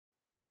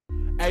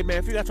Hey man,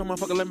 if you got your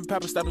motherfucking lemon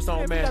pepper steppers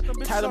on, man,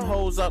 tie them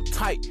hoes up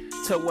tight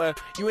to where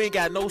you ain't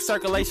got no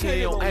circulation in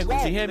your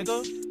ankles. You hear me?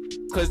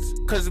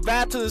 Cause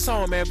vibe to the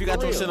song, man. If you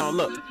got your shit on,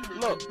 look.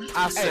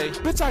 I say,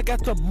 bitch, I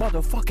got the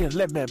motherfucking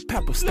lemon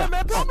pepper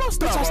steppers.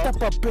 Bitch, I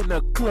step up in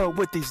the club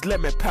with these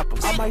lemon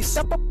peppers. I might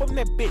step up on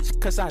that bitch,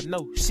 cause I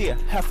know she a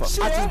heifer.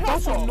 I just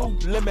bought some new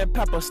lemon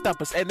pepper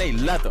steppers and they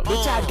leather.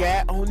 Bitch, I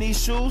got on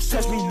these shoes.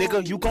 Touch me,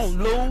 nigga, you gon'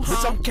 lose.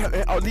 Bitch, I'm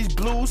counting all these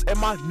blues in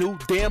my new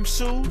damn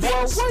shoes.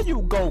 Boy, where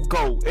you gon'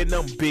 go in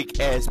them big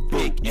ass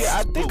boots? Yeah,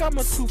 I think I'm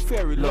a tooth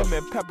fairy.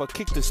 Lemon pepper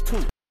kick this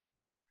tooth.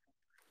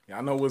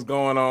 Y'all know what's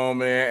going on,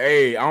 man.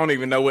 Hey, I don't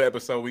even know what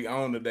episode we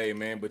on today,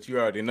 man, but you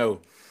already know.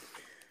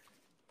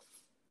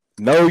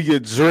 Know your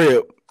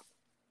drip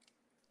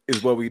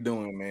is what we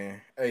doing, man.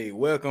 Hey,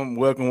 welcome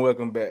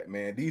back,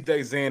 man.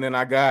 DJ Zen and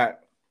I got.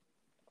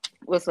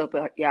 What's up,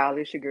 y'all?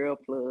 It's your girl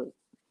Plug,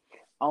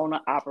 owner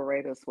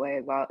operator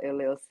Swag Ball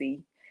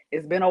LLC.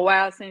 It's been a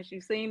while since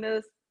you've seen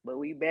us, but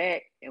we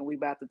back and we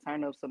about to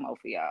turn up some more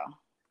for y'all.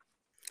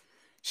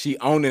 She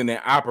owning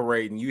and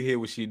operating. You hear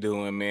what she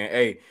doing, man.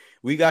 Hey,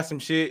 we got some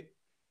shit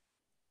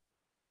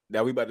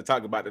that we about to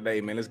talk about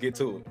today, man. Let's get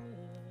to it.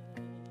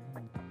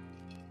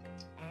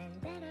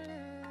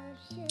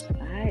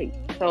 All right,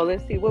 so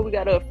let's see what we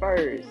got up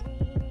first.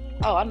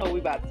 Oh, I know what we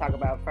about to talk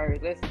about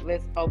first.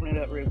 Let's open it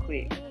up real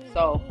quick.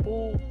 So,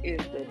 who is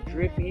the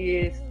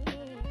drippiest,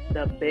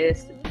 the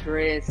best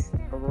dressed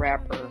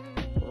rapper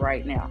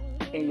right now,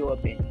 in your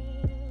opinion?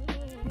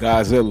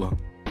 Godzilla.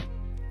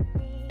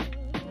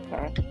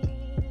 Okay.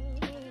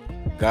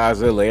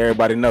 Godzilla,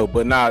 everybody know.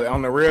 But nah,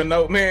 on the real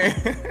note, man,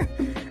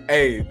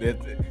 hey,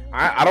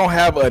 I don't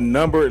have a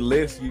numbered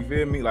list, you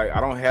feel me? Like, I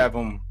don't have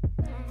them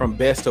from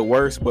best to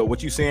worst, but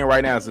what you seeing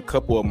right now is a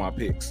couple of my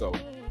picks. So,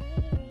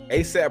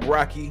 ASAP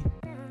Rocky,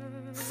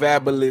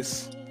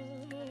 Fabulous,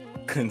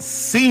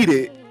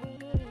 Conceited,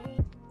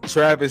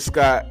 Travis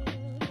Scott,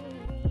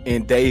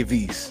 and Dave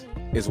East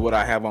is what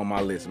I have on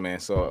my list, man.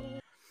 So,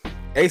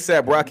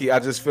 ASAP Rocky, I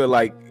just feel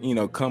like,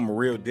 come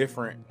real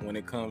different when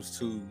it comes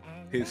to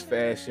his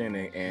fashion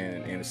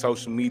and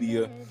social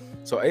media.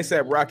 So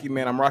ASAP Rocky,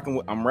 man, I'm rocking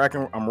with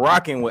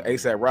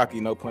ASAP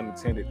Rocky, no pun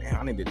intended.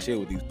 Damn, I need to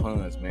chill with these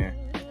puns, man.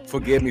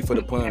 Forgive me for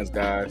the puns,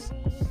 guys.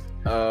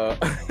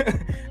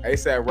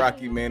 ASAP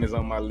Rocky, man, is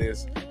on my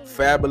list.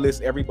 Fabulous,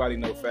 everybody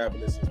know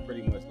Fabulous is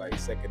pretty much like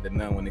second to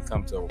none when it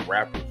comes to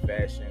rapper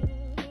fashion.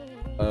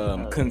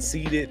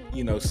 Conceited,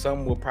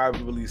 some will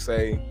probably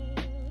say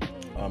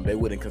they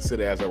wouldn't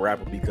consider as a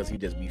rapper because he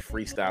just be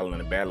freestyling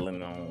and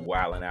battling on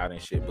wilding out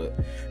and shit. But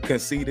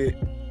Conceited,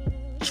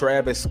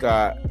 Travis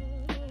Scott,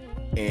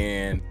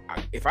 and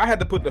if I had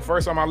to put the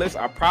first on my list,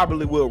 I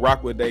probably will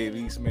rock with Dave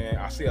East, man.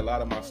 I see a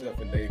lot of myself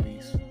in Dave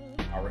East.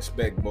 I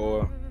respect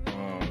boy,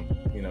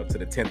 to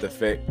the 10th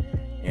effect.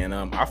 And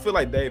I feel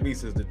like Dave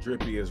East is the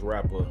drippiest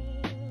rapper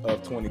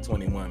of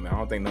 2021, man. I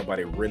don't think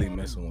nobody really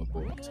messing with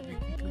boy, to be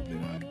completely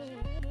honest.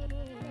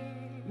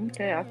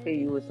 Okay, I feel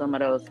you with some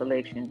of those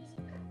selections.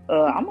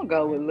 I'm gonna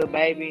go with Lil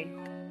Baby,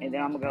 and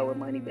then I'm gonna go with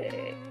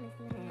Moneybagg.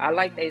 I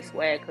like they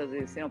swag because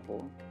it's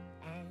simple.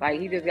 Like,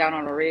 he just got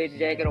on a red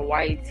jacket, a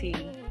white tee,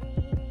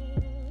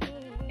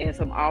 and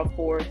some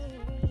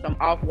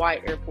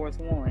off-white Air Force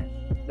Ones.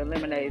 The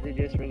Lemonades they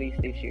just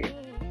released this year.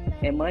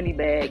 And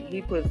Moneybagg,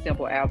 he puts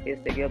simple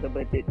outfits together,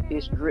 but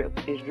it's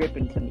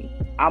dripping to me.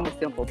 I'm a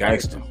simple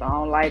person, so I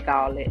don't like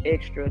all that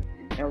extra.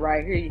 And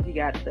right here, he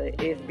got the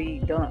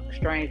SB Dunk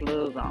Strange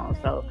Loves on.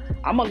 So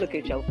I'm going to look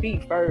at your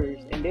feet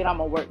first, and then I'm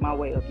going to work my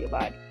way up your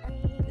body.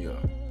 Yeah.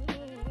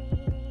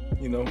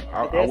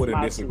 I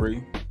wouldn't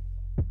disagree.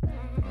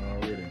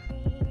 Already.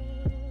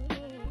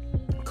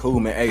 Cool,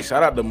 man. Hey,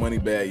 shout out to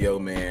Moneybagg, yo,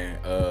 man.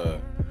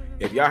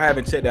 If y'all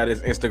haven't checked out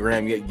his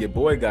Instagram yet, your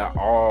boy got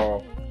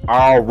all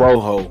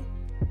Rojo,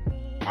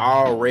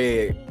 all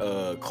red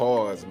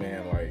cars,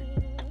 man. Like,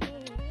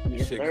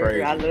 yes, shit sir.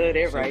 crazy. I love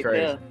that right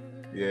crazy. there.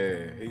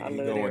 Yeah, he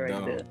going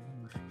dumb. There.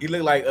 He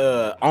look like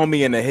on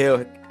me in a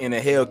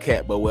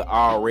Hellcat, but with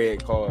all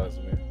red cars,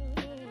 man.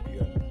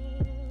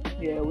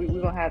 Yeah, we're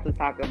gonna have to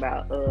talk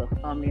about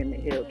me in the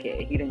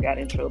Hellcat. He done got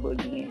in trouble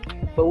again,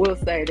 but we'll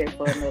save that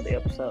for another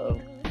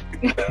episode.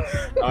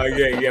 Oh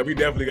yeah, we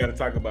definitely got to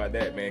talk about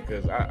that, man,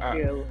 because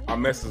I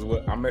messes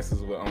with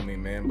Omi,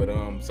 man. But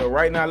so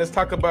right now let's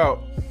talk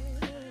about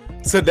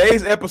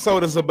today's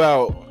episode is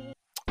about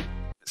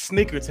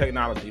sneaker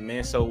technology,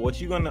 man. So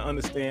what you're gonna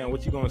understand,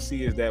 what you're gonna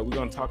see is that we're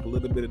gonna talk a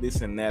little bit of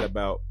this and that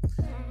about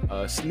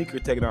sneaker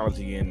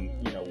technology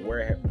and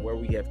where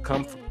we have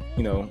come from,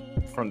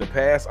 from the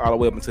past all the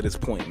way up until this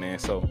point, man.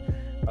 So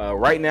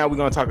right now we're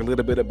gonna talk a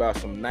little bit about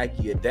some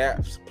Nike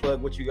Adapts.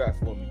 Plug, what you got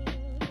for me?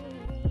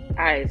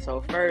 All right,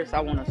 so first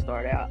I want to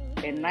start out.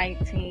 In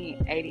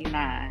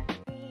 1989,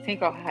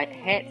 Tinker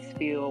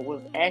Hatfield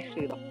was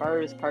actually the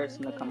first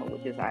person to come up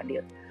with this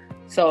idea.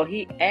 So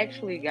he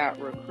actually got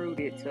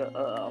recruited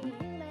to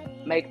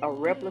make a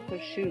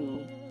replica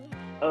shoe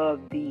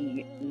of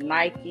the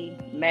Nike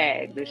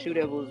Mag, the shoe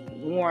that was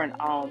worn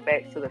on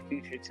Back to the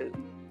Future 2.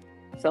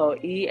 So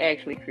he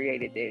actually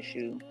created that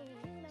shoe.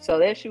 So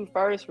that shoe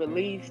first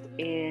released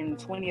in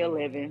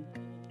 2011.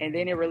 and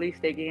then it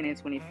released again in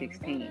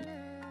 2016.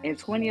 In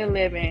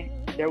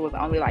 2011, there was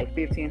only like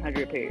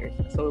 1,500 pairs,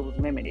 so it was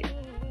limited.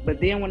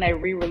 But then when they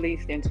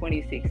re-released in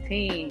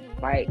 2016,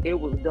 like it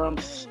was dumb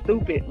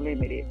stupid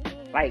limited,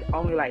 like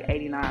only like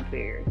 89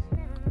 pairs.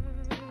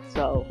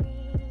 So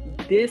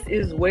this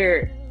is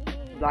where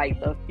like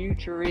the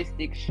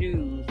futuristic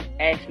shoes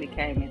actually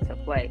came into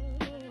play.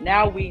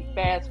 Now we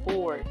fast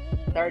forward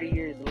 30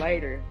 years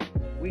later,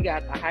 we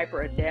got the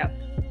Hyper Adapt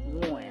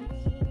ones.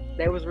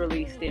 They was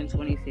released in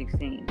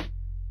 2016.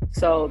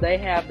 So they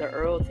have the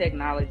Earl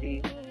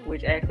technology,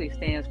 which actually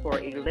stands for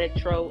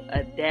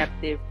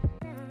Electro-Adaptive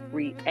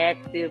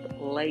Reactive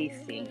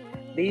Lacing.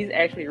 These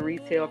actually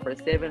retail for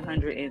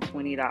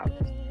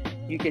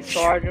 $720. You can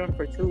charge them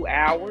for 2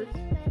 hours,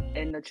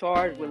 and the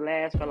charge would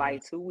last for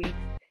like 2 weeks.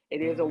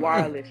 It is a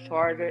wireless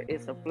charger.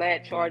 It's a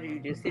flat charger.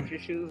 You just sit your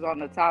shoes on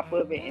the top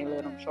of it and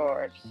let them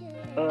charge.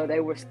 They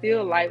were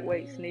still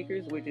lightweight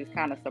sneakers, which is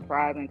kind of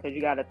surprising because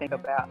you got to think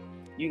about,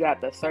 you got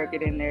the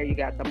circuit in there, you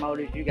got the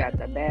motors, you got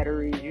the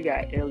batteries, you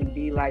got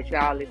LED lights, you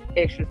got all this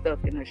extra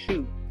stuff in the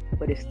shoe,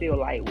 but it's still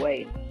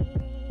lightweight.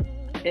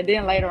 And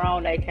then later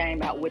on, they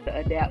came out with the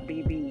Adapt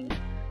BB.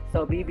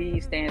 So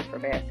BB stands for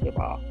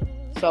basketball.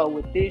 So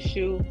with this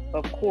shoe,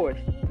 of course,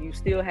 you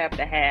still have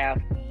to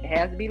have, it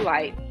has to be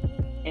light,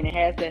 and it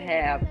has to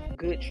have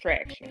good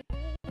traction.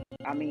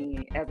 I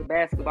mean, as a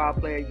basketball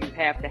player, you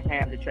have to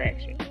have the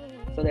traction.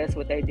 So that's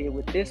what they did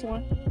with this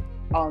one.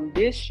 On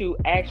this shoe,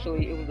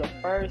 actually, it was the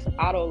first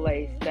auto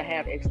lace to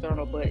have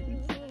external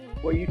buttons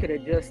where you could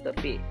adjust the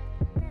fit.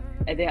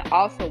 And then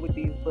also with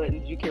these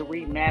buttons, you can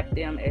remap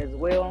them as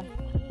well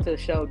to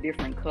show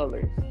different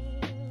colors.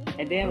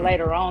 And then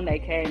later on, they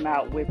came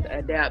out with the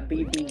Adapt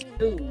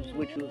BB2s,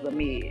 which was a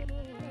mid.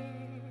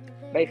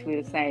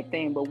 Basically the same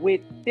thing, but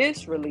with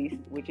this release,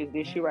 which is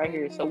this shoe right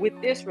here. So with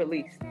this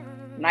release,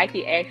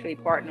 Nike actually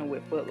partnered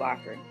with Foot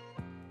Locker,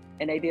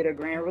 and they did a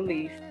grand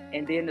release,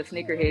 and then the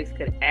sneakerheads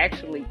could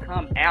actually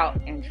come out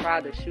and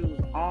try the shoes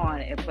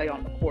on and play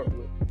on the court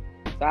with.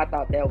 So I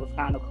thought that was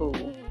kind of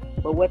cool.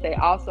 But what they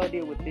also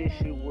did with this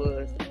shoe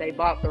was they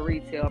bought the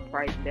retail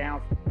price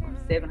down from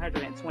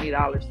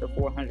 $720 to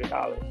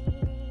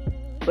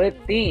 $400. But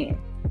then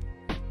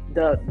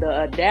the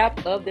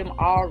Adapt of them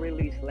all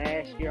released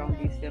last year on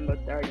December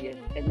 30th,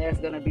 and that's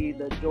going to be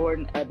the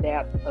Jordan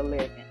Adapt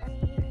 11.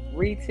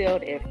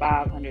 Retailed at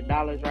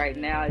 $500 right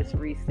now. It's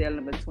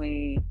reselling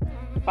between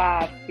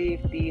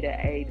 $550 to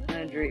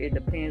 $800. It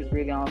depends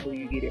really on who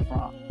you get it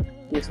from.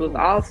 This was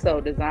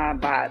also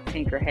designed by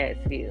Tinker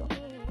Hatfield.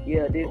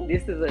 Yeah,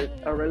 this is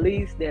a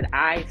release that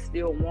I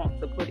still want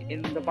to put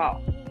in the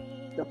vault,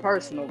 the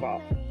personal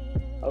vault.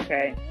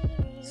 Okay,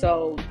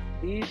 so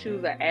these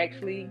shoes are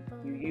actually,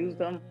 you use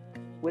them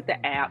with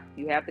the app.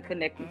 You have to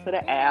connect them to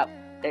the app.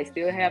 They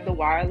still have the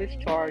wireless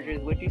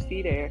chargers, what you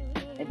see there.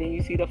 And then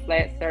you see the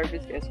flat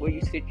surface. That's where you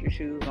sit your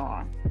shoes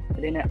on.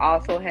 And then it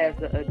also has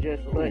the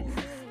adjust button.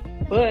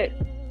 But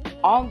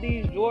on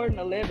these Jordan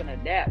 11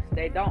 Adapts,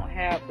 they don't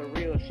have the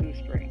real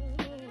shoestring.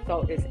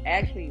 So it's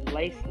actually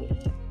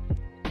laceless.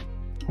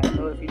 I don't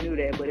know if you knew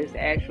that, but it's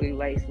actually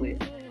laceless.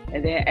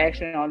 And then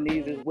actually on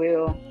these as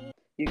well,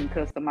 you can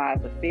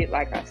customize the fit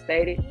like I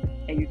stated.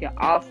 And you can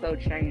also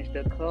change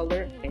the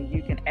color, and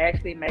you can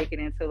actually make it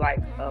into like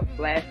a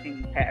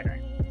flashing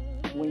pattern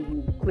when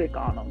you click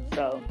on them.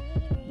 So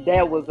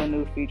that was a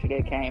new feature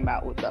that came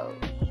out with those.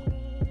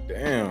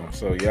 Damn.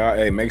 So y'all,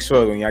 hey, make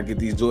sure when y'all get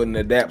these Jordan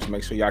Adapts,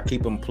 make sure y'all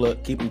keep them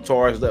plugged, keep them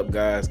charged up,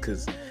 guys,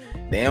 because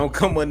they don't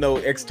come with no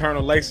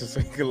external laces,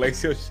 so you can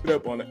lace your shit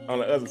up on the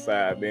other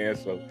side, man.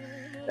 So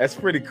that's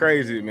pretty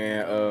crazy,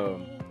 man.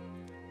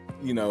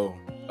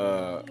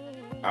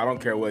 I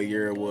don't care what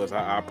year it was.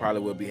 I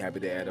probably would be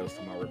happy to add those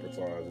to my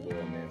repertoire as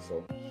well, man.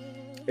 So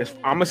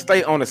I'm gonna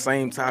stay on the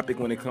same topic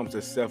when it comes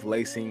to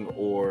self-lacing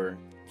or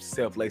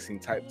self-lacing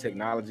type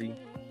technology,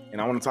 and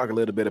I want to talk a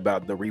little bit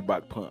about the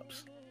Reebok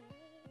pumps.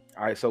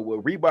 All right, so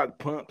with Reebok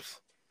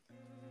pumps,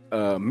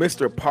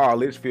 Mr. Paul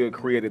Litchfield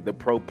created the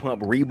Pro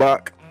Pump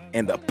Reebok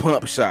and the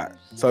Pump Shot.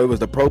 So it was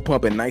the Pro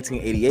Pump in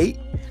 1988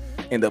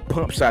 and the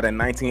Pump Shot in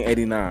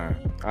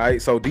 1989. All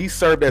right, so these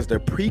served as the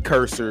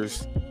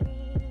precursors,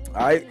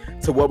 all right,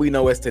 to what we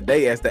know as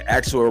today as the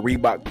actual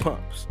Reebok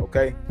pumps.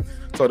 Okay,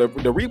 so the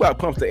Reebok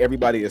pumps that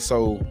everybody is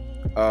so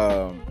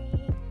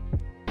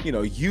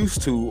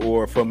used to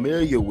or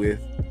familiar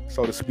with,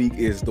 so to speak,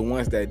 is the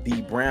ones that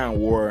Dee Brown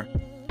wore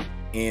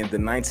in the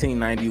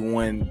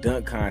 1991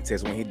 dunk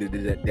contest when he did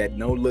that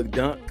no look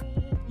dunk.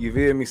 You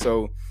feel me?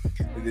 So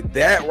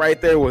that right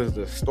there was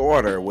the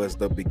starter, was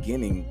the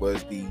beginning,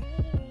 was the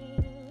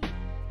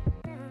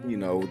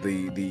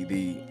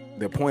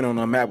point on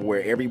the map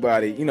where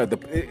everybody,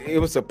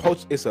 it's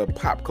a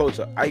pop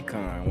culture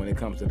icon when it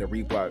comes to the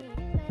Reebok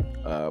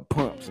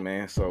pumps,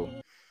 man. So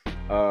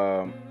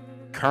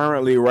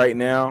currently right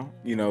now,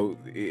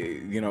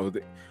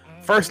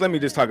 first let me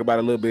just talk about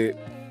a little bit.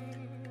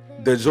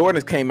 The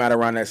Jordans came out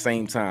around that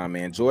same time,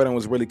 man. Jordan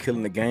was really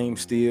killing the game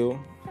still.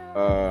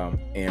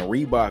 And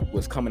Reebok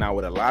was coming out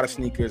with a lot of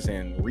sneakers,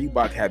 and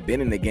Reebok had been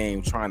in the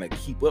game trying to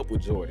keep up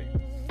with Jordan.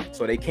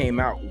 So they came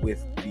out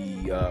with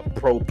the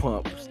Pro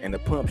Pumps and the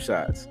Pump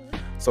Shots.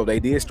 So they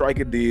did strike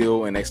a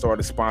deal, and they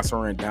started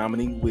sponsoring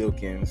Dominique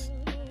Wilkins.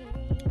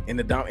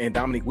 And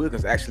Dominique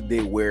Wilkins actually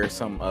did wear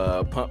some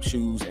pump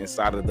shoes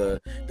inside of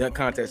the dunk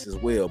contest as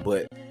well.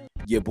 But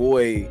your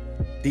boy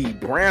D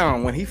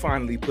Brown, when he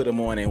finally put them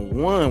on and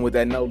won with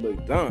that no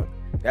look dunk,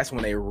 that's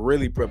when they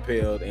really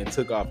propelled and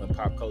took off in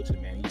pop culture,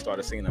 man. You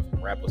started seeing them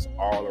from rappers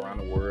all around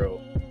the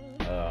world,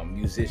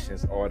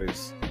 musicians,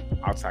 artists,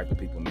 all type of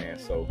people, man.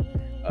 So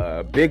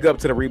big up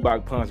to the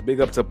Reebok Pumps, big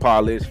up to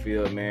Paul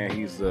Litchfield, man.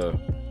 He's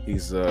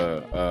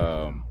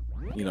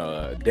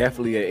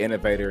definitely an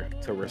innovator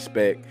to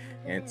respect.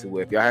 And to,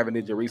 if y'all haven't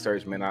did your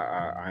research, man,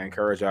 I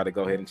encourage y'all to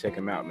go ahead and check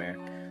him out,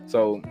 man.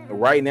 So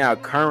right now,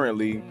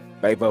 currently,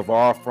 they've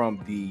evolved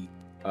from the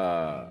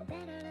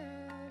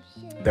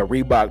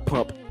Reebok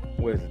Pump,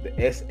 what is it, the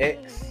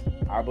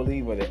SX, I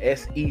believe, or the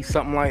SE,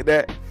 something like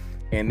that.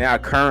 And now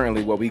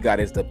currently what we got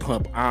is the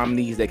Pump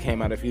Omnis that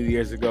came out a few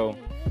years ago.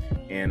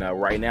 And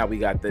right now we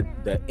got the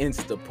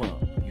Insta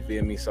Pump. You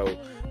feel me? So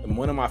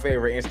one of my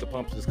favorite Insta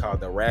Pumps is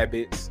called the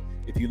Rabbits.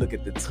 If you look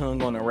at the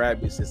tongue on the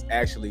rabbits, it's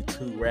actually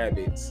two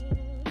rabbits.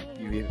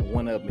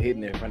 One of them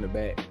hitting it from the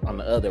back on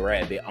the other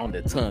rabbit on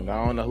the tongue.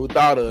 I don't know who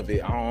thought of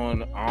it. I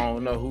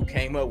don't know who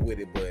came up with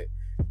it, but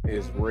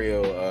it's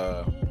real.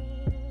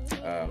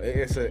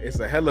 It's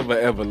a hell of an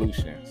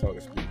evolution, so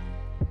to speak.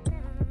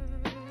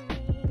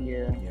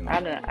 Yeah, you know?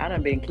 I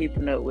done been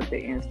keeping up with the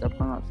Insta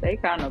Pumps. They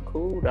kind of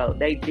cool though.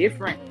 They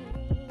different,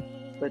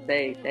 but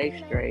they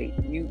straight.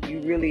 You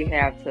really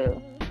have to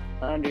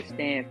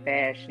understand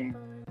fashion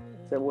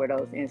to wear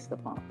those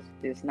Insta Pumps.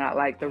 It's not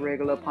like the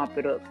regular Pump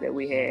It Ups that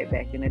we had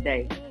back in the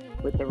day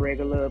with the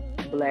regular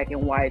black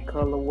and white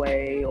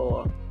colorway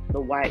or the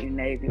white and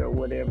navy or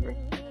whatever.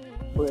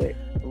 But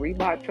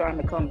Reebok trying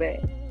to come back.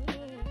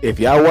 If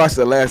y'all watched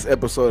the last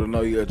episode of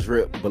Know Your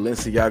Drip,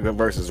 Balenciaga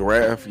versus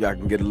Raf, y'all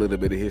can get a little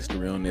bit of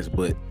history on this,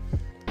 but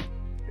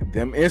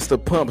them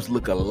Insta Pumps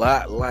look a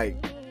lot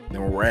like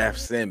them Raf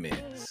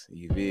Simmons.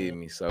 You feel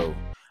me? So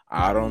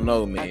I don't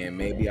know, man.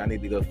 Maybe I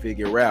need to go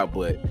figure out,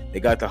 but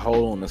they got the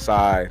hole on the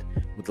side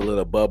with a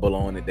little bubble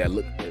on it that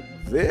look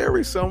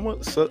very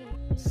somewhat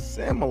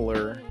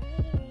similar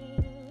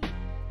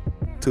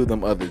to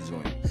them other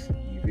joints.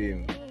 You feel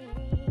me?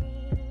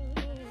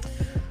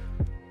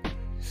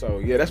 So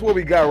yeah, that's what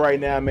we got right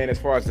now, man. As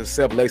far as the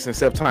Sep Lace and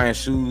Sep Tying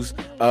shoes,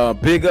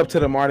 big up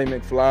to the Marty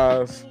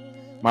McFlys,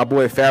 my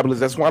boy Fabulous.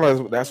 That's why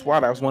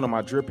that was one of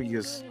my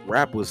drippiest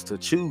rappers to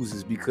choose,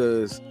 is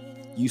because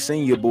you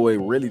seen your boy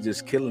really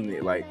just killing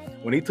it. Like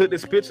when he took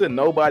this picture,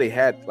 nobody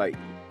had like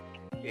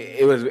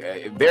it was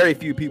very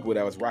few people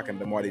that was rocking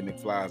the Marty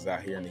McFlys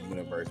out here in the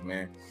universe,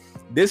 man.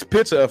 This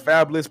picture of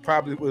Fabulous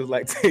probably was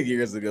like 10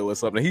 years ago or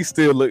something. He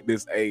still looked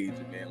this age,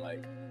 man.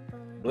 Like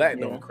black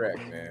don't crack,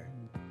 man.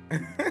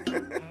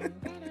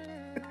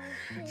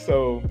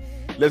 So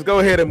let's go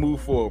ahead and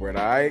move forward.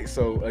 All right.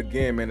 So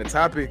again, man, the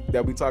topic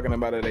that we talking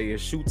about today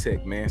is shoe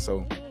tech, man.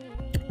 So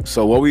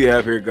what we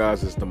have here,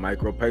 guys, is the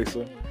Micro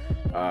Pacer.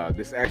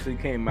 This actually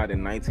came out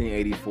in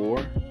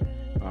 1984.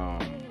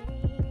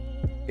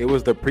 It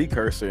was the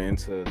precursor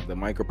into the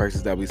Micro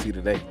Pacers that we see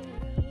today.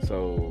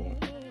 So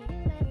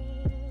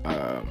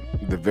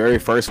the very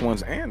first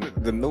ones and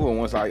the newer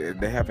ones,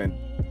 they haven't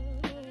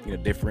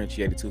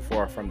differentiated too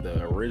far from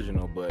the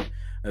original, but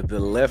the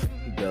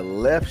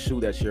left shoe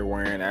that you're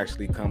wearing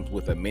actually comes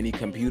with a mini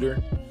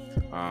computer.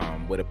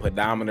 With a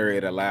pedometer,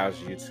 it allows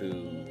you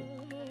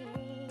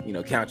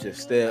to count your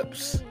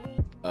steps,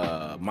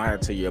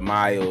 monitor your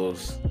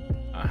miles,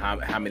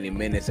 how many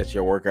minutes that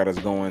your workout is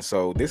going.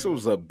 So this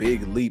was a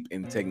big leap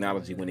in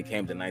technology when it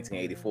came to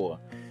 1984.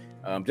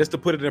 Just to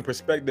put it in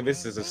perspective,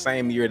 this is the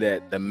same year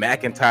that the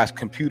Macintosh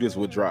computers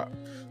would drop.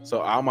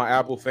 So all my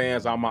Apple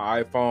fans, all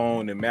my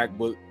iPhone and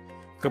MacBook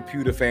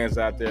computer fans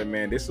out there,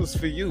 man, this was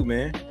for you,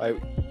 man. Like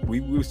we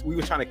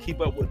were trying to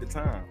keep up with the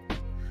time.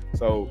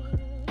 So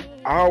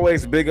I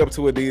always big up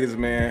to Adidas,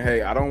 man.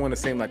 Hey, I don't want to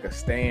seem like a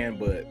stan,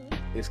 but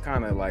it's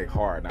kind of like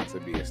hard not to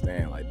be a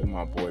stan. Like them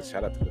my boys.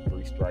 Shout out to the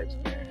Three Stripes,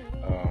 man.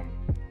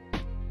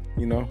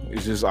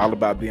 It's just all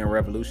about being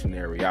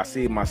revolutionary. I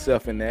see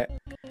myself in that.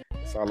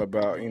 It's all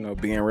about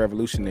being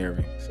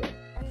revolutionary.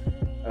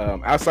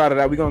 So outside of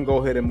that, we're gonna go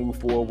ahead and move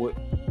forward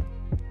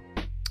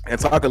and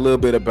talk a little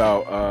bit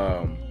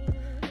about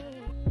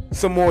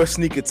some more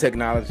sneaker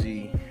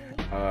technology,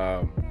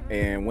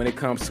 and when it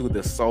comes to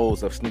the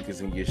soles of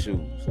sneakers in your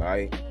shoes. All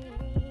right.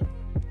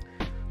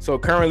 So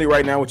currently,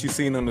 right now, what you're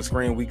seeing on the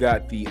screen, we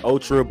got the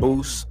Ultra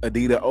Boost,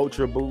 Adidas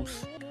Ultra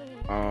Boost,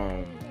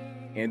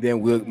 and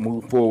then we'll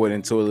move forward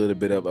into a little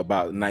bit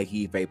about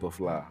Nike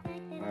Vaporfly.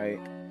 All right.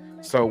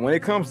 So when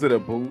it comes to the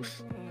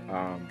Boost,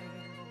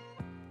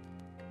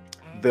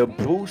 the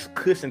Boost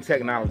cushion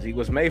technology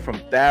was made from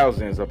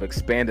thousands of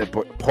expanded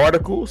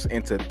particles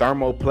into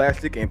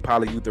thermoplastic and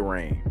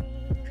polyurethane.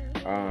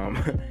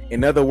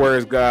 In other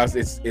words, guys,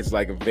 it's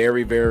like a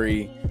very,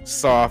 very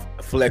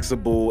soft,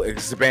 flexible,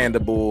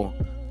 expandable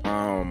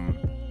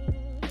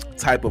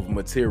type of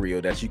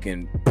material that you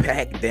can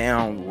pack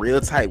down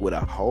real tight with a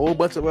whole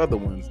bunch of other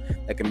ones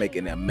that can make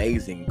an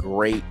amazing,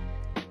 great,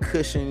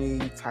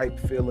 cushiony type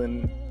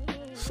feeling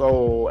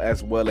sole,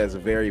 as well as a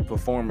very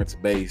performance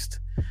based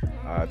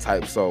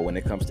type sole when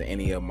it comes to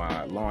any of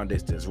my long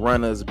distance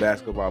runners,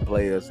 basketball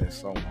players, and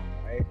so on,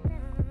 right?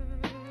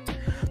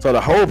 So the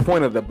whole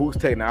point of the Boost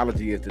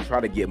technology is to try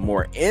to get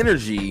more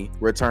energy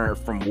return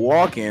from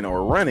walking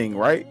or running,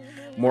 right?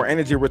 More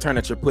energy return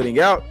that you're putting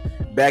out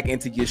back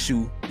into your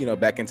shoe,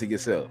 back into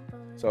yourself.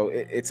 So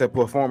it's a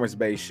performance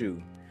based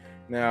shoe.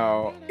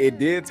 Now, it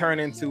did turn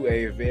into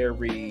a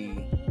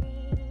very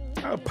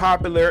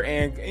popular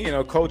and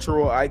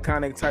cultural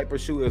iconic type of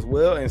shoe as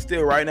well, and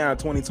still right now in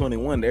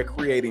 2021 they're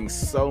creating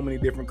so many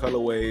different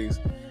colorways.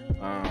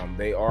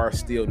 They are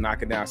still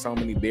knocking down so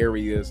many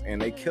barriers, and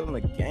they killing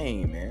the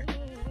game, man.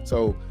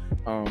 So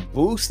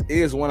Boost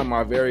is one of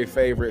my very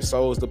favorite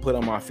soles to put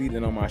on my feet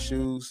and on my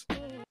shoes.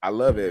 I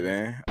love it,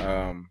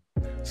 man.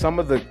 Some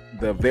of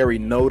the very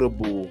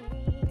notable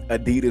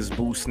Adidas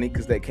Boost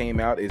sneakers that came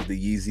out is the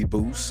Yeezy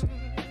Boost.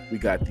 We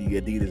got the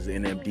Adidas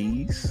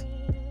NMDs.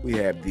 We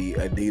have the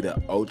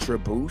Adidas Ultra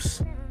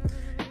Boost,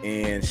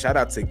 and shout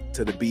out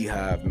to the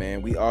Beehive,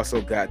 man. We also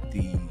got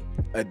the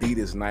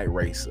Adidas Night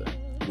Racer,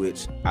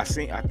 which I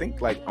think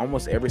like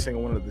almost every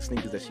single one of the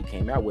sneakers that she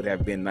came out would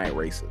have been Night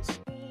Racers,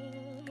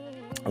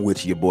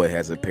 which your boy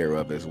has a pair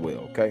of as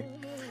well. Okay,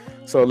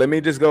 so let me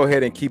just go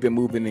ahead and keep it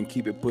moving and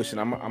keep it pushing.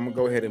 I'm gonna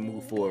go ahead and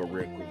move forward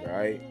real quick. All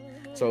right,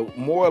 so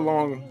more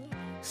along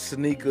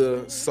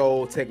sneaker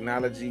sole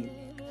technology.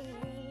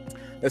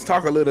 Let's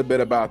talk a little bit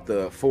about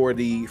the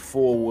 4D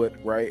forward,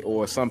 right?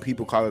 Or some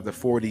people call it the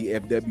 4D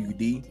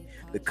FWD,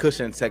 the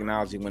cushion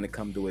technology when it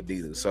comes to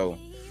Adidas. So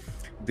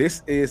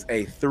this is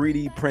a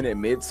 3D printed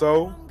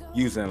midsole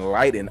using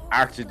light and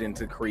oxygen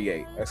to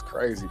create. That's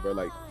crazy, bro.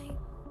 Like,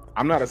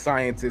 I'm not a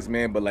scientist,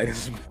 man, but like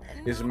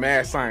it's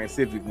mad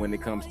scientific when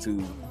it comes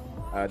to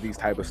these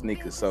type of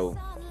sneakers. So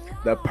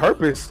the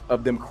purpose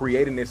of them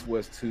creating this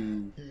was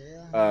to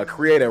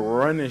create a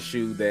running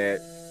shoe that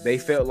they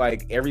felt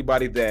like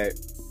everybody that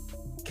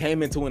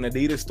came into an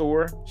Adidas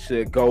store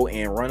should go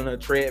and run on a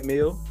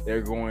treadmill.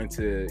 They're going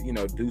to,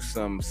 do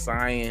some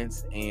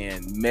science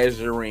and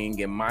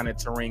measuring and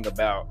monitoring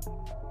about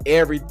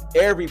every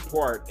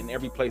part and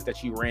every place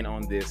that you ran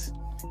on this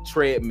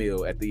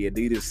treadmill at the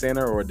Adidas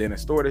Center or then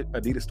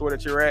Adidas store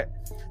that you're at.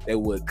 They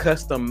would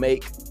custom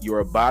make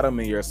your bottom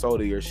and your sole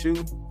of your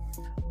shoe.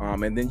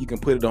 And then you can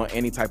put it on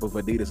any type of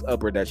Adidas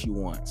upper that you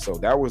want. So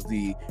that was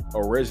the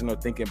original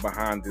thinking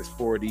behind this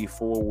 4D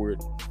forward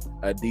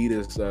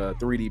Adidas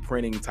 3D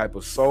printing type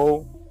of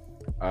sole.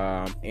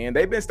 And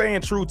they've been staying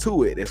true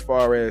to it as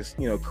far as,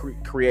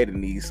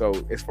 creating these.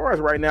 So as far as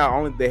right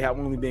now, they have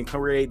only been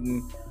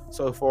creating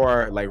so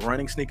far like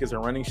running sneakers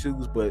and running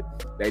shoes,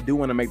 but they do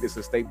want to make this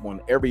a staple in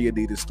every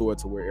Adidas store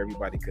to where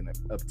everybody can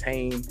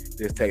obtain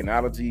this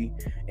technology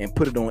and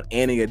put it on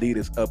any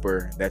Adidas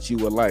upper that you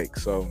would like.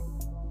 So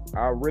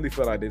I really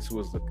feel like this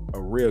was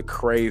a real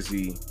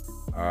crazy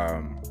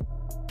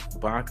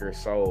bonker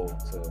sole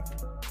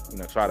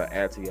to try to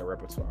add to your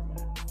repertoire,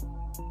 man.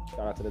 Shout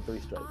out to the 3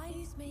 Straight.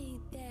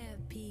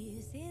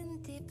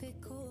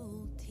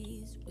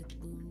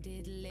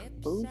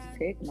 Boost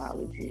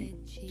technology.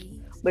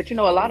 But a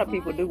lot of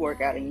people do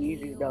work out in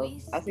Yeezys though.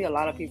 I see a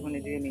lot of people in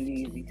the gym in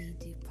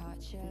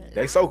Yeezys.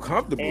 They so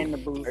comfortable. And the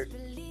Boost.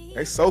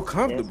 They so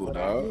comfortable,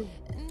 dog.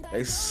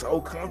 They so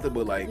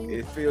comfortable, like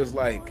it feels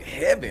like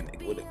heaven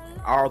with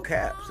all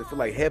caps. It feels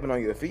like heaven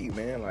on your feet,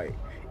 man. Like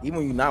even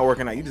when you're not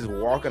working out, you just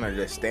walking or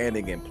just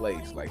standing in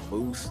place. Like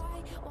Boost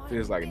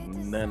feels like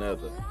none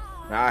other.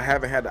 Now I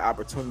haven't had the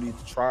opportunity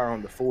to try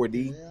on the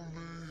 4D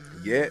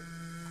yet.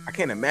 I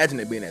can't imagine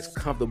it being as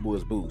comfortable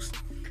as Boost.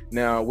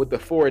 Now with the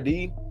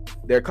 4D,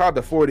 they're called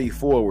the 4D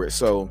forward,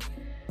 so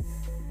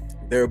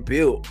they're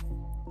built.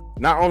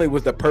 Not only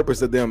was the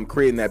purpose of them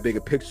creating that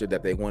bigger picture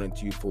that they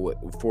wanted you for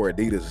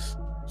Adidas,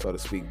 so to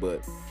speak,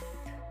 but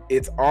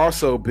it's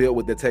also built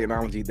with the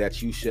technology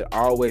that you should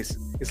always,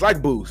 it's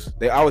like Boost.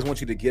 They always want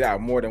you to get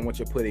out more than what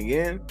you're putting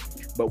in,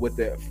 but with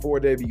the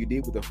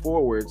 4WD, with the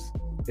forwards,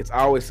 it's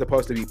always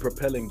supposed to be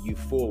propelling you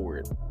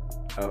forward,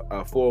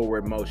 a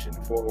forward motion,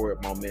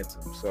 forward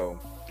momentum. So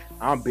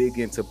I'm big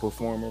into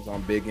performers.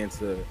 I'm big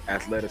into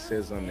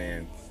athleticism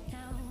and,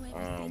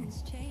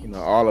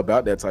 all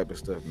about that type of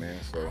stuff, man.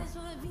 So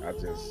I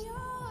just,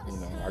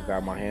 I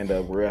got my hand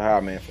up real high,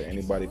 man, for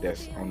anybody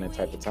that's on that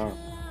type of time.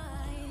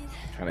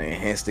 Trying to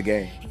enhance the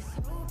game.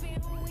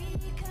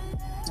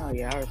 Oh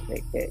yeah, I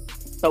respect that.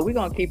 So we're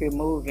gonna keep it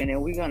moving,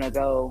 and we're gonna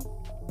go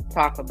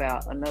talk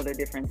about another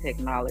different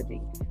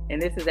technology.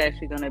 And this is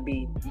actually gonna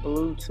be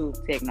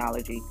Bluetooth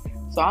technology.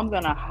 So I'm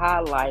gonna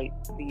highlight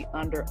the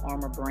Under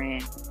Armour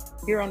brand.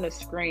 Here on the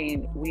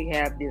screen, we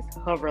have this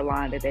hover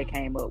line that they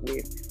came up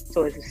with.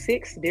 So it's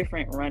 6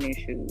 different running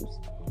shoes.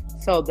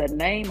 So the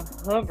name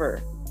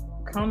Hover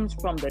comes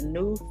from the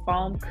new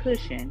foam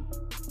cushion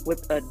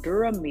with a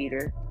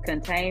Durameter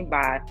contained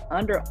by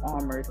Under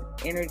Armour's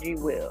Energy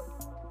Web.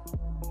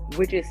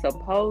 which is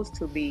supposed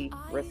to be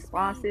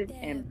responsive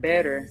and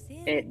better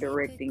at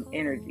directing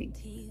energy.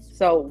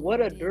 So, what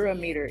a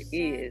durometer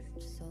is,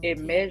 it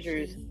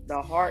measures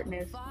the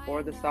hardness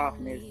or the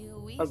softness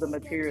of the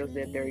materials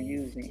that they're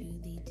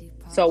using.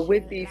 So,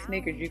 with these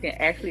sneakers, you can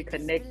actually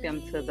connect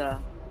them to the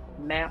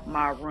Map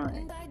My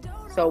Run.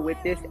 So, with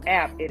this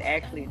app, it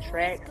actually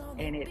tracks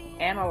and it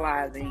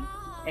analyzes,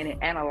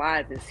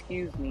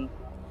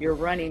 your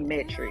running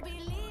metrics.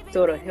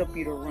 So, it'll help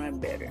you to run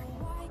better.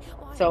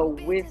 So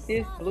with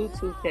this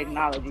Bluetooth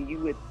technology, you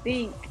would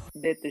think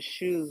that the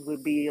shoes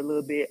would be a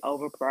little bit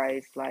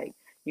overpriced, like,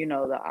 the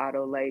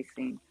auto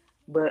lacing.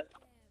 But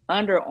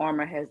Under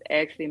Armour has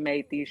actually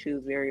made these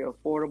shoes very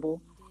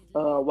affordable.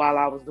 While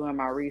I was doing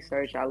my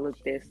research, I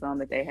looked at some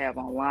that they have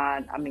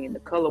online. I mean, the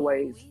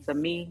colorways, to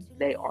me,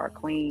 they are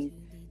clean.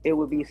 It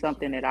would be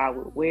something that I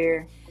would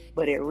wear.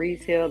 But at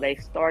retail, they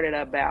started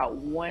about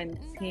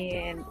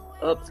 110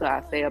 up to,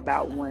 I say,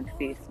 about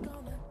 150.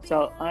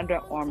 So Under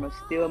Armour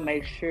still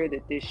makes sure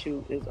that this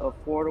shoe is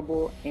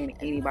affordable and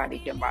anybody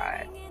can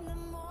buy it.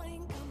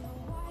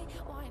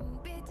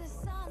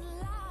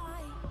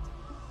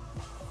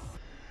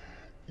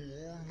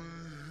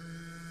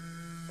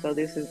 So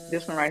this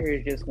one right here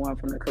is just one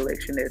from the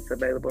collection that's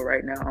available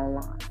right now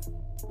online.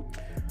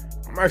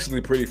 I'm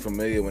actually pretty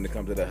familiar when it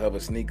comes to the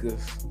Hover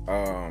sneakers.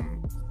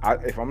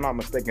 If I'm not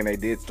mistaken, they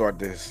did start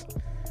this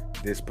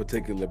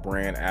particular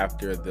brand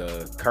after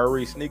the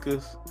Curry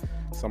sneakers.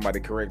 Somebody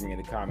correct me in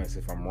the comments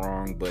if I'm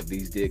wrong, but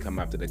these did come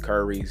after the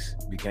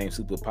Currys became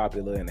super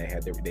popular, and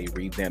they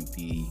revamped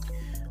the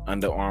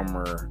Under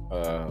Armour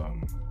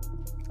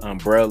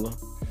umbrella.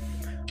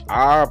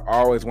 I've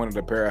always wanted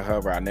a pair of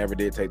Hover. I never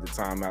did take the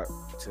time out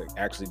to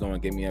actually go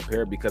and get me a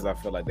pair because I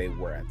felt like they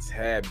were a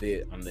tad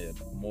bit on the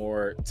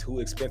more too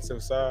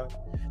expensive side.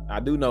 I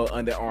do know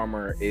Under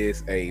Armour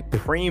is a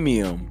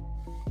premium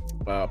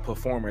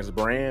performance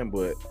brand,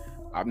 but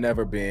I've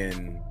never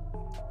been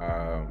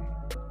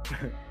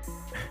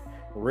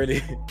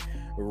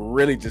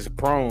really just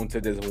prone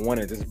to just want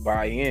to just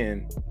buy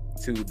in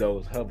to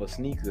those Hover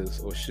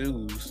sneakers or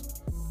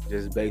shoes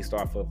just based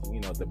off of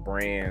the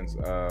brands,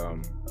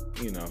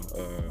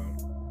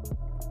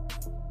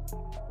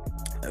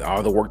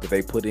 all the work that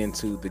they put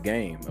into the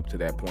game up to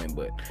that point.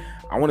 But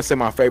I want to say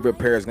my favorite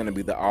pair is going to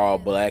be the all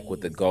black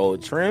with the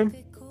gold trim,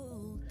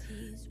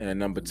 and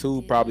number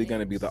 2 probably going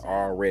to be the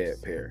all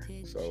red pair.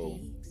 So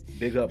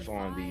big ups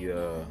on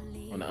the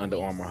Under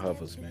Armour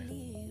Hovers,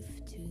 man.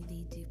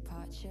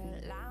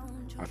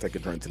 I'll take a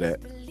drink to that.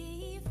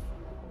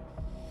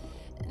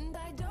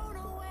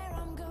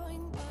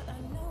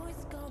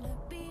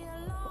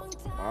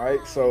 All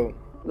right, so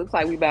looks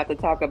like we about to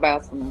talk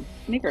about some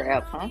sneaker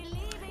apps, huh?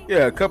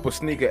 Yeah, a couple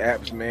sneaker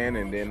apps, man,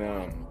 and then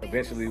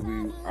eventually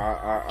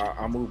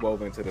I move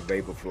over into the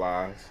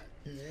Vaporflies.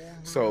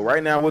 So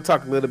right now we'll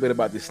talk a little bit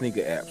about the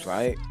sneaker apps,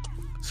 right?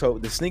 So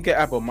the sneaker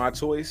app of my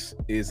choice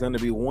is going to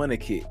be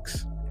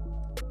Wannakicks.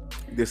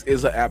 This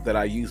is an app that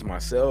I use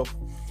myself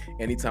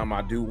anytime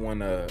I do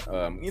want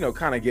to,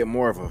 kind of get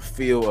more of a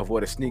feel of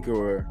what a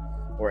sneaker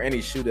or any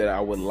shoe that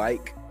I would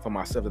like for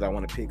myself that I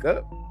want to pick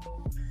up.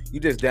 You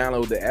just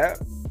download the app.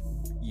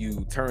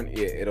 You turn it,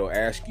 it'll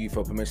ask you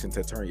for permission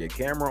to turn your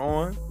camera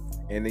on,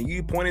 and then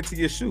you point it to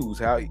your shoes.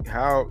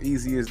 How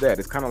easy is that?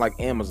 It's kind of like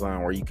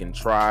Amazon, where you can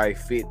try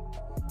fit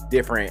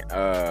different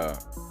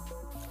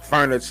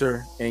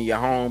furniture in your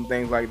home,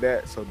 things like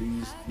that. So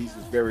these is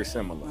very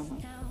similar.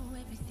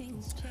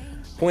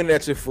 Point it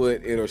at your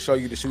foot, it'll show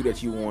you the shoe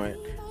that you want.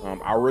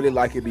 I really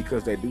like it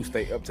because they do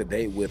stay up to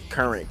date with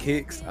current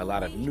kicks, a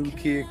lot of new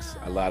kicks,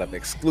 a lot of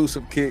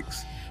exclusive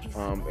kicks.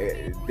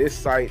 This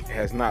site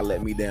has not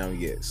let me down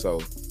yet.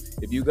 So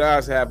if you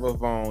guys have a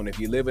phone, if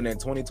you're living in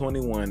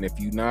 2021, if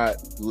you're not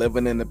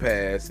living in the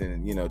past,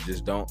 and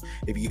just don't,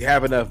 if you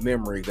have enough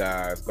memory,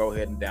 guys, go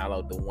ahead and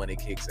download the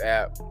Wannakicks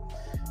app,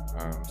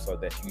 so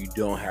that you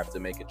don't have to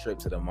make a trip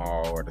to the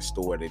mall or the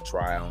store to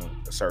try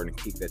on a certain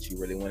kick that you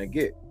really want to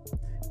get.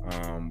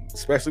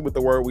 Especially with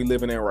the world we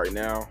living in right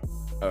now,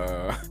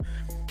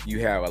 you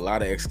have a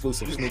lot of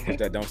exclusive sneakers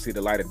that don't see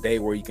the light of day,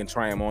 where you can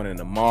try them on in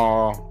the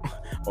mall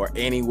or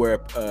anywhere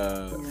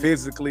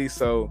physically.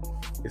 So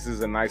this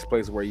is a nice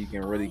place where you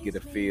can really get a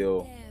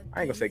feel.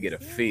 I ain't gonna say get a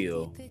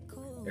feel,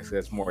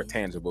 it's more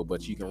tangible,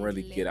 but you can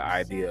really get an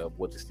idea of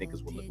what the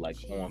sneakers will look like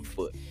on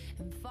foot.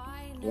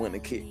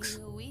 Wannakicks.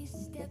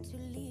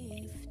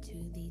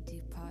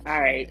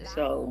 All right,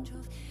 so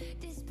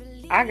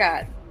I'm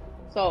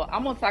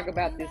gonna talk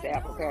about this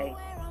app, okay?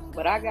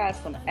 But I got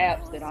some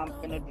apps that I'm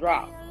gonna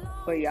drop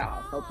for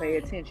y'all, so pay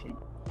attention.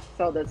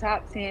 So the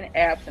top 10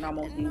 apps, and I'm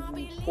gonna give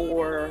you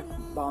 4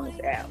 bonus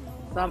apps.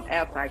 Some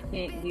apps I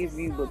can't give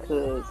you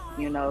because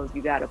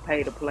you gotta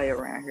pay to play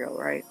around here,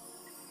 right?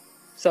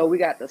 So we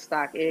got the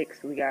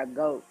StockX, we got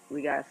GOAT,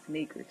 we got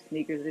Sneakers.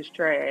 Sneakers is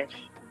trash.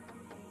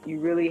 You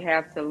really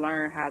have to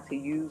learn how to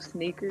use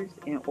sneakers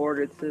in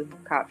order to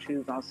cop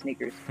shoes on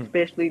sneakers,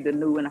 especially the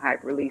new and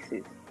hype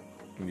releases.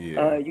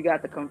 Yeah. You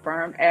got the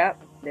Confirmed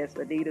app, that's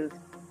Adidas.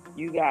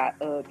 You got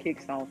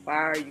Kicks on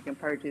Fire. You can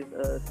purchase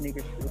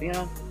sneakers through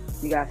them.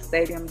 You got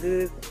Stadium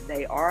Goods.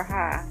 They are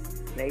high.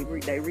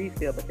 They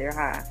resell, but they're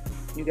high.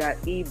 You got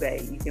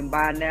eBay. You can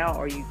buy now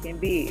or you can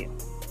bid.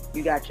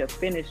 You got your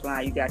Finish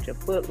Line. You got your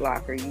Foot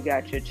Locker. You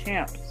got your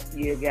Champs.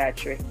 You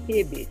got your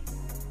Hibbett.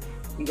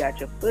 You got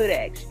your Foot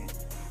Action.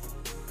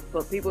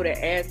 For people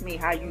that ask me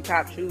how you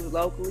cop shoes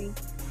locally,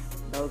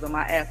 those are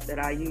my apps that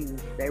I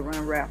use. They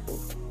run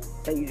raffles.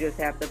 So you just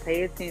have to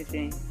pay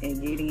attention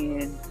and get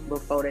in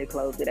before they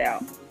close it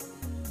out.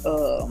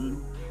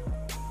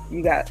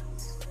 You got,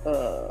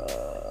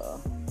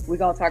 we're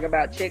going to talk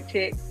about Check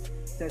Check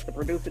since the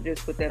producer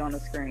just put that on the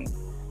screen.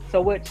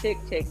 So what Check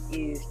Check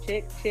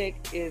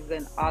is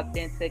an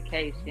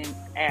authentication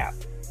app.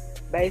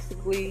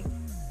 Basically,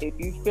 if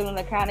you're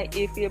feeling kind of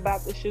iffy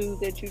about the shoes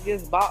that you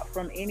just bought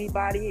from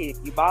anybody, if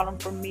you bought them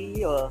from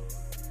me or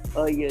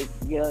your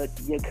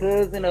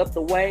cousin up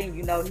the way,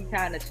 you know he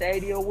kind of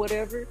shady or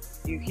whatever,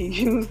 you can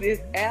use this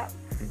app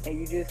and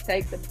you just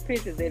take the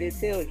pictures that it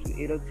tells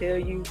you. It'll tell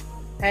you,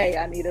 hey,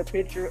 I need a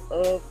picture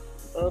of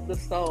the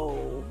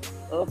sole,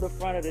 of the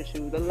front of the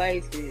shoe, the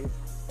laces.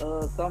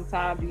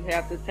 Sometimes you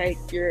have to take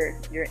your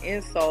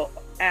insole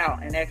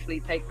out and actually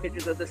take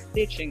pictures of the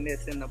stitching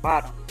that's in the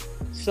bottom.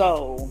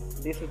 So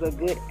this is a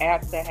good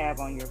app to have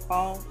on your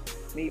phone.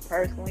 Me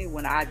personally,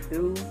 when I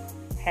do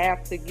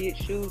have to get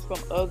shoes from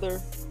other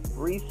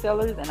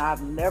resellers and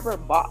I've never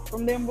bought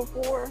from them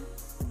before,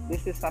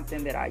 this is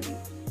something that I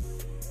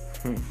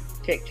use.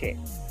 Check Check.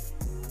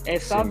 And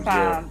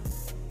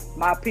sometimes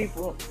my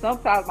people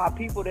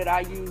that I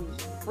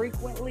use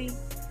frequently,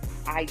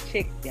 I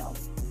check them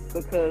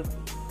because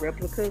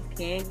replicas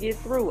can get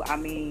through. I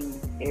mean,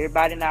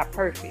 everybody not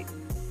perfect,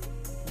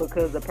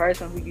 because the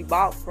person who you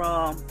bought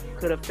from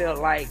could have felt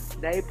like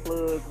they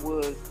plug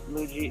was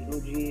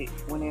legit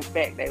when in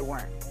fact they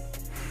weren't.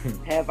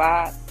 Have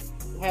I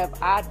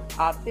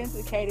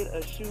authenticated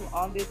a shoe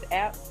on this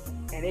app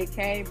and it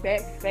came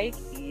back fake?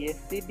 Yes,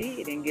 it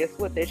did. And guess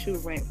what? That shoe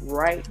went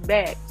right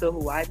back to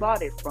who I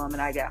bought it from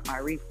and I got my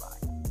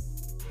refund.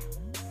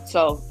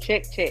 So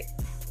Check Check.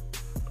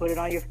 Put it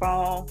on your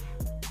phone.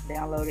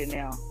 Download it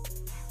now.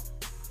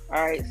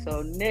 All right,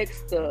 so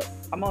next up,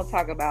 I'm going to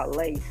talk about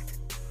Lace.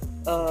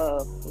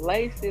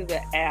 Lace is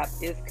an app.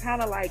 It's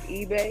kind of like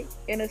eBay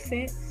in a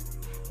sense.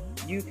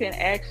 You can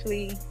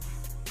actually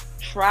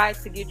try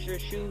to get your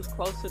shoes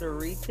closer to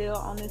retail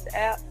on this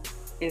app.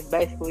 It's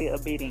basically a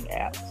bidding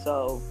app.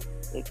 So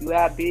if you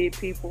outbid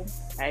people,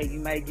 hey, you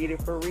may get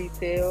it for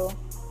retail,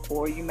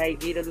 or you may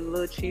get it a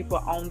little cheaper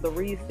on the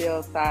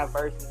resale side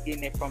versus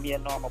getting it from your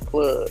normal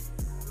plug.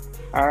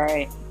 All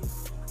right.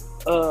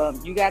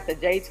 You got the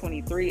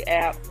J23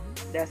 app.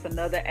 That's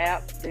another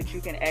app that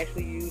you can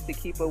actually use to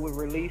keep up with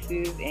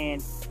releases,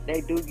 and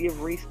they do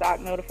give restock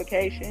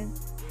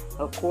notifications.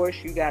 Of course,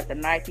 you got the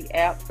Nike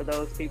app for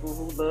those people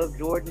who love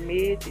Jordan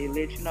mids. It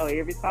lets you know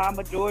every time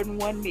a Jordan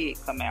 1 mid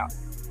come out.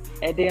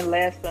 And then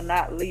last but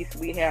not least,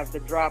 we have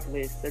the Drop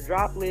List. The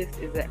Drop List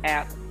is an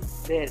app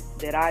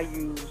that I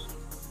use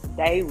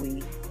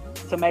daily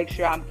to make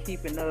sure I'm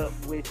keeping up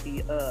with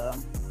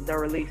the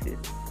releases.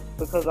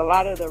 Because a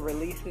lot of the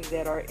releases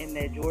that are in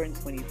that Jordan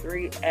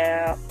 23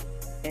 app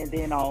and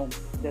then on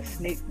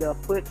the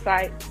foot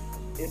site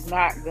is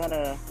not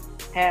gonna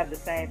have the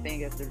same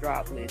thing as the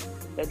Drop List.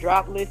 The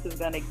Drop List is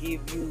gonna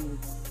give you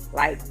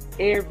like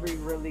every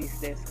release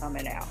that's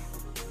coming out,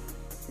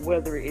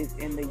 whether it's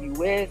in the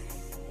US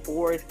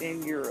or it's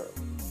in Europe.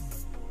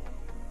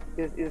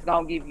 It's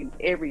gonna give you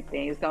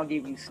everything. It's gonna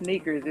give you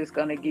sneakers. It's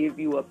gonna give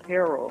you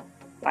apparel.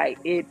 Like,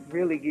 it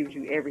really gives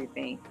you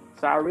everything.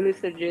 So I really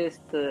suggest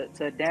to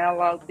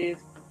download this.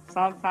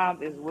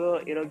 Sometimes as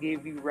well, it'll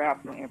give you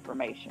raffle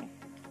information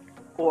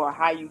or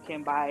how you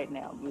can buy it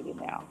now, get it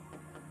now.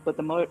 But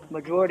the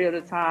majority of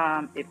the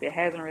time, if it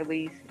hasn't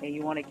released and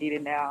you want to get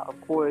it now, of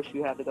course,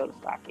 you have to go to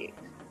StockX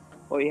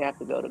or you have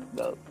to go to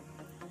GOAT.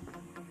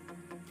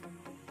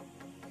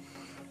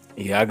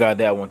 Yeah, I got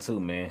that one too,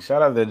 man.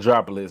 Shout out to the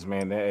Drop List,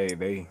 man. They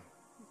be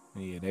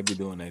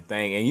doing their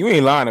thing. And you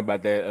ain't lying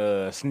about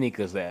that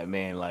sneakers app,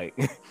 man. Like,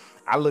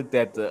 I looked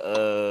at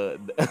the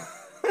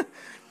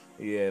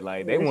yeah,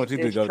 like they want you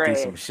to go through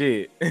some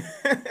shit.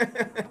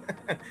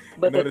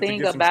 But the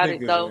thing about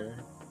it though, man.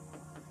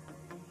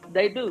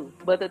 They do.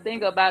 But the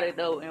thing about it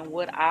though, and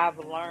what I've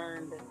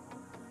learned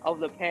over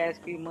the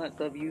past few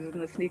months of using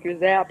the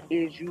sneakers app,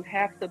 is you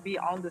have to be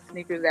on the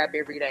sneakers app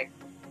every day.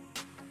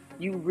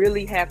 You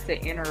really have to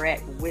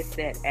interact with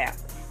that app.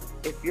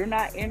 If you're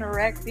not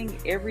interacting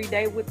every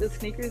day with the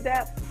sneakers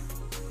app,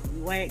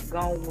 you ain't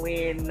gonna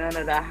win none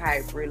of the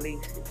hype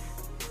releases.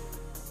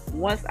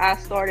 Once I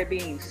started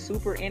being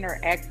super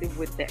interactive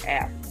with the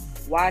app,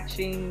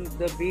 watching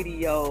the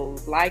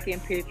videos, liking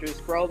pictures,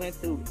 scrolling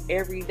through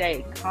every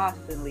day,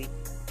 constantly,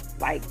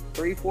 like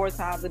 3-4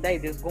 times a day,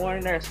 just going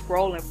in there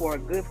scrolling for a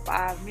good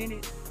 5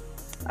 minutes,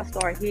 I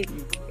start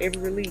hitting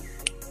every release.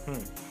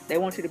 They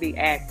want you to be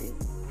active.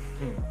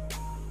 And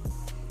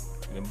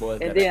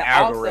then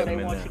also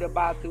they want you to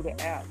buy through the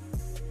app.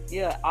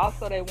 Yeah,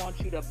 also they want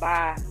you to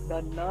buy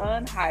the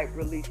non-hype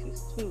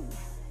releases too,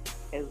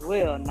 as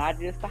well. Not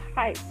just the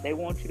hype. They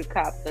want you to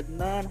cop the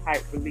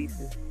non-hype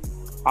releases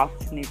off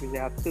sneakers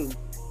out too.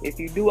 If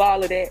you do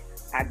all of that,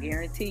 I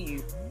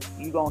guarantee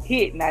you gonna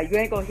hit. Now you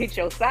ain't gonna hit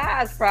your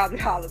size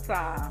probably all the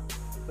time,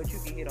 but you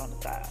can hit on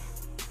the size.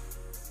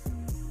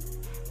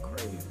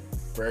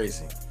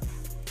 Crazy.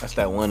 That's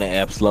that Winner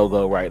Apps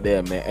logo right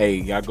there, man. Hey,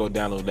 y'all go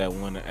download that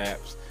Winner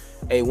Apps.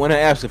 Hey, Winner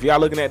Apps, if y'all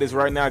looking at this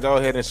right now, go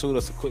ahead and shoot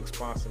us a quick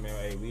sponsor, man.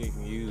 Hey, we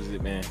can use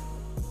it, man.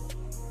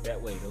 That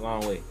way, the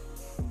long way.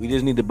 We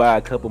just need to buy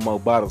a couple more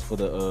bottles for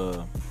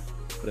the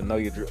Know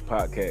Your Drip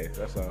podcast.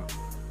 That's all.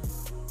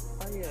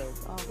 Oh yeah,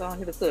 I'm gonna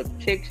hit us up.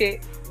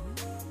 Check.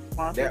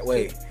 Sponsor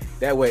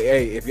That way,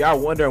 hey, if y'all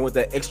wondering what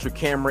that extra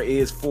camera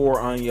is for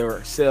on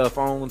your cell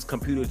phones,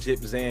 computer chip,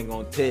 Zan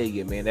gonna tell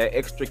you, man. That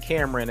extra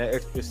camera and that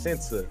extra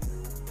sensor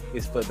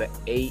is for the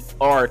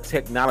AR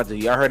technology.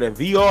 Y'all heard of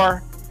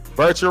VR?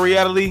 Virtual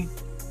reality?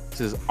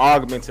 This is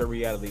augmented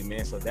reality,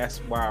 man. So that's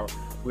why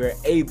we're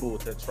able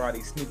to try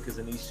these sneakers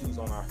and these shoes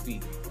on our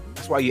feet.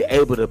 That's why you're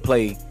able to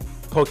play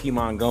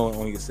Pokemon Go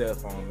on your cell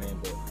phone, man.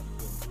 But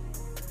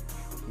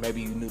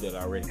maybe you knew that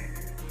already.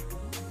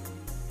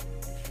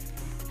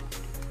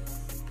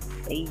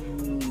 Hey.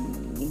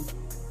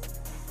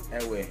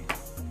 That way.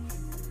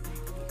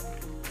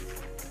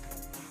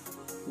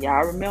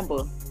 Y'all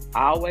remember,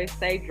 I always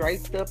stay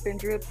draped up and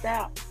dripped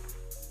out.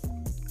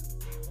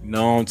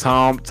 No,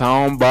 Tom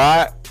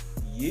Bot.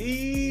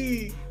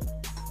 Yee.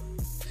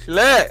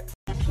 Slut.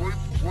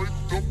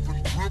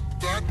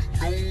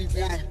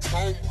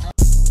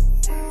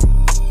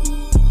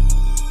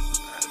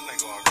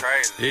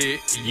 Yeah.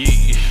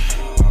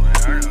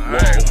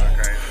 Whoa.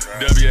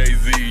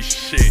 WAZ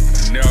shit,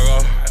 nigga.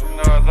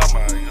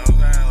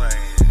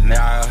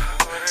 Nah.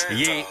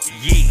 Yeah.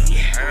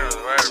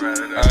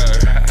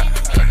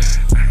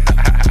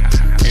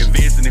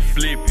 Investing and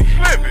flipping,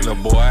 little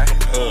boy.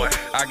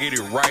 I get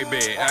it right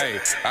back. Hey,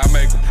 I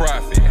make a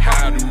profit.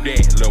 How I do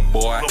that, little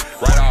boy?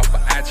 Right off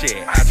of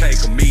iChat, I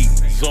take a meet,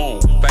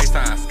 Zoom,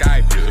 FaceTime,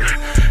 Skype.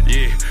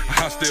 Yeah,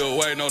 I'm still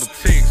waiting on the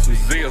text.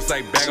 Zia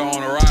say back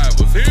on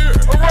arrivals. Here,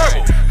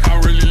 arrival.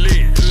 I'm really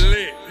lit.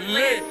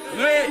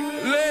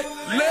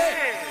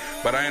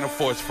 But I ain't a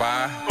force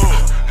fire.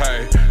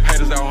 Hey,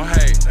 haters don't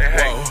hate.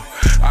 Whoa,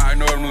 I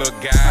know them little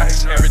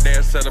guys. Every day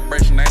a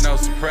celebration, ain't no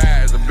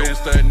surprise. I've been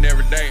studying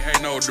every day,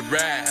 ain't no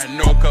deride. I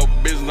know a couple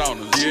business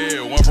owners,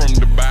 yeah, one from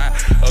Dubai,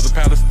 other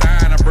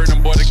Palestine. I bring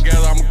them boys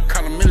together, I'm gonna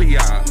call them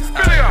millions.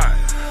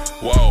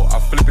 Whoa, I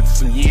flip it to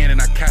some yen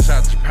and I cash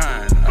out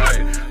Japan.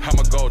 Hey,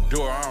 I'ma go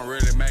do it, I don't